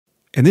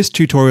In this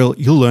tutorial,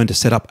 you'll learn to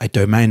set up a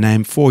domain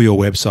name for your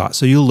website.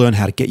 So you'll learn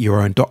how to get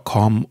your own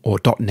 .com or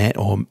 .net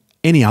or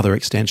any other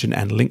extension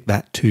and link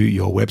that to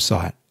your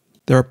website.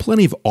 There are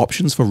plenty of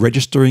options for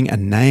registering a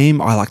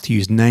name. I like to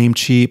use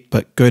Namecheap,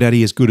 but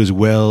GoDaddy is good as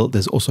well.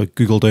 There's also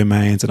Google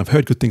Domains, and I've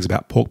heard good things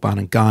about Porkbarn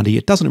and Gandhi.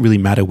 It doesn't really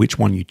matter which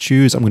one you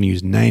choose. I'm going to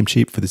use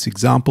Namecheap for this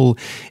example.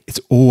 It's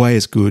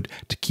always good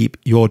to keep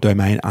your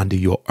domain under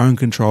your own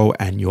control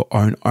and your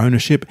own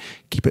ownership.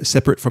 Keep it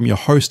separate from your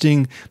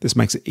hosting. This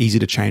makes it easy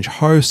to change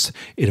hosts.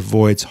 It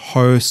avoids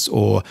hosts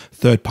or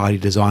third-party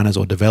designers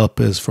or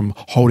developers from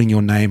holding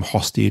your name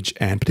hostage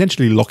and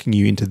potentially locking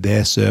you into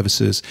their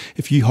services.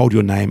 If you hold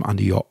your name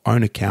under your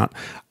own account,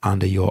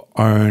 under your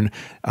own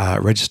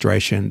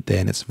registration,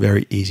 then it's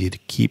very easy to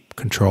keep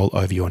control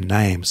over your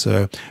name.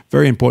 So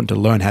very important to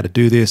learn how to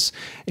do this.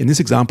 In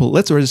this example,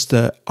 let's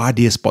register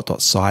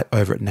ideaspot.site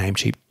over at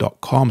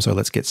namecheap.com. So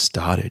let's get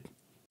started.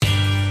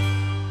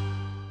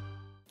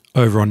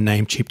 Over on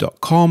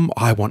namecheap.com,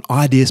 I want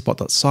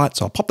ideaspot.site,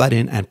 so I'll pop that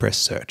in and press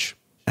search.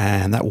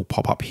 And that will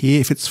pop up here.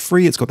 If it's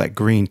free, it's got that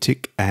green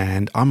tick,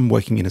 and I'm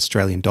working in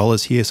Australian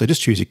dollars here, so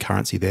just choose your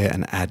currency there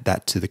and add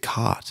that to the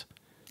cart.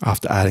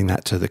 After adding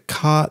that to the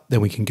cart, then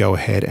we can go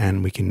ahead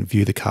and we can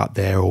view the cart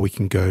there, or we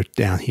can go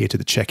down here to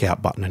the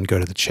checkout button and go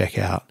to the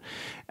checkout.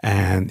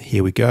 And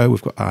here we go,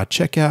 we've got our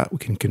checkout, we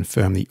can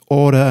confirm the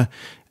order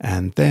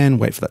and then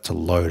wait for that to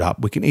load up.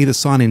 We can either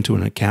sign into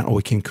an account or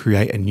we can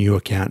create a new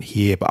account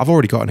here, but I've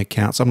already got an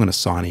account, so I'm gonna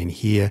sign in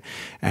here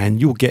and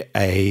you'll get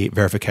a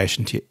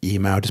verification to your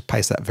email. Just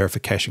paste that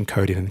verification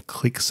code in and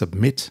click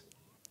submit.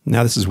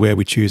 Now this is where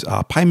we choose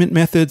our payment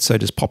method. So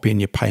just pop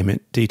in your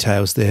payment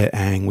details there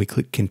and we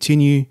click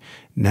continue.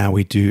 Now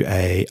we do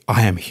a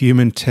I am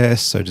human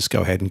test. So just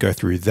go ahead and go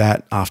through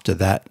that. After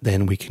that,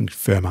 then we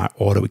confirm our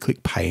order. We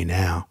click pay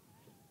now.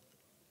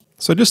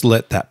 So just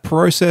let that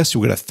process.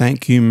 You'll get a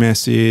thank you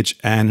message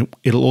and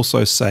it'll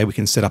also say we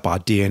can set up our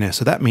DNS.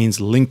 So that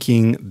means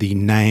linking the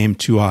name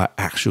to our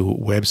actual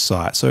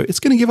website. So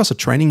it's going to give us a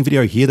training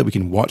video here that we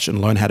can watch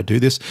and learn how to do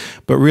this,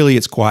 but really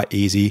it's quite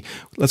easy.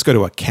 Let's go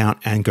to account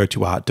and go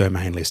to our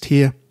domain list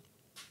here.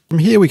 From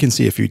here, we can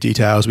see a few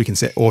details. We can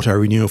set auto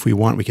renew if we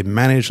want. We can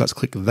manage. Let's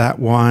click that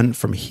one.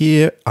 From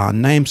here, our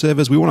name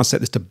servers, we want to set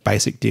this to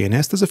basic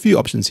DNS. There's a few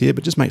options here,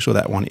 but just make sure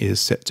that one is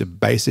set to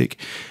basic.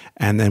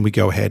 And then we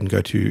go ahead and go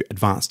to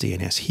advanced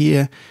DNS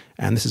here.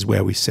 And this is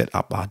where we set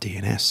up our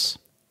DNS.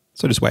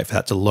 So just wait for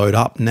that to load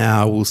up.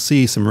 Now we'll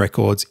see some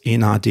records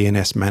in our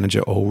DNS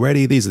manager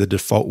already. These are the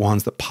default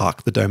ones that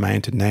park the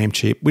domain to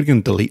Namecheap. We're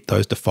going to delete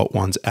those default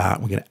ones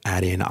out. We're going to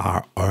add in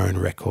our own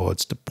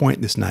records to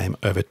point this name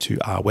over to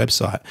our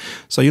website.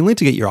 So you'll need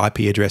to get your IP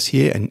address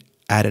here and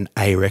add an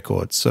A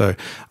record. So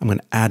I'm going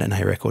to add an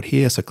A record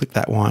here. So click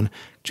that one,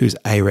 choose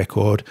A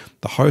record.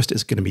 The host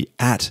is going to be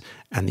 @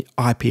 and the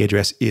IP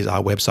address is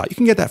our website. You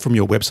can get that from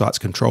your website's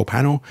control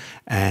panel.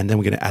 And then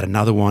we're going to add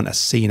another one, a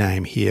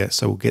CNAME here.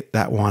 So we'll get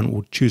that one.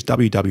 We'll choose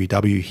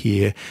www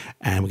here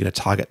and we're going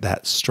to target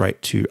that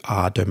straight to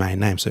our domain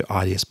name. So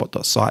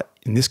ideaspot.site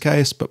in this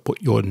case, but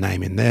put your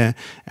name in there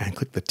and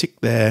click the tick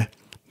there.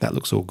 That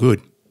looks all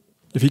good.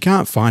 If you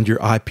can't find your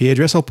IP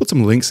address, I'll put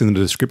some links in the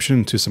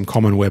description to some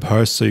common web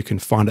hosts so you can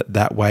find it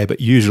that way,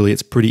 but usually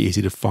it's pretty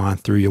easy to find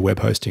through your web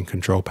hosting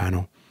control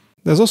panel.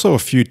 There's also a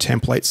few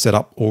templates set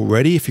up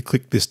already. If you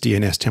click this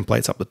DNS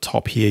templates up the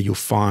top here, you'll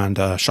find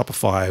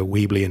Shopify,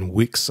 Weebly, and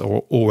Wix are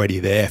already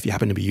there. If you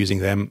happen to be using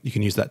them, you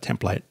can use that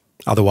template.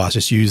 Otherwise,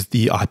 just use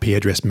the IP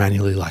address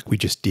manually like we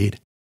just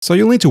did. So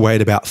you'll need to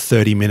wait about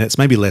 30 minutes,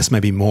 maybe less,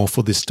 maybe more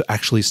for this to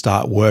actually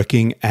start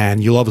working.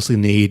 And you'll obviously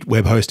need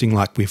web hosting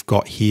like we've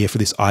got here for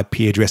this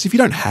IP address. If you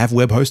don't have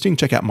web hosting,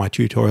 check out my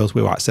tutorials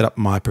where I set up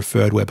my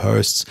preferred web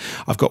hosts.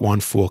 I've got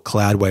one for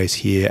Cloudways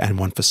here and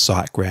one for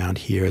SiteGround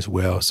here as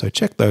well. So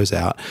check those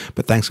out.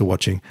 But thanks for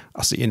watching.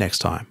 I'll see you next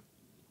time.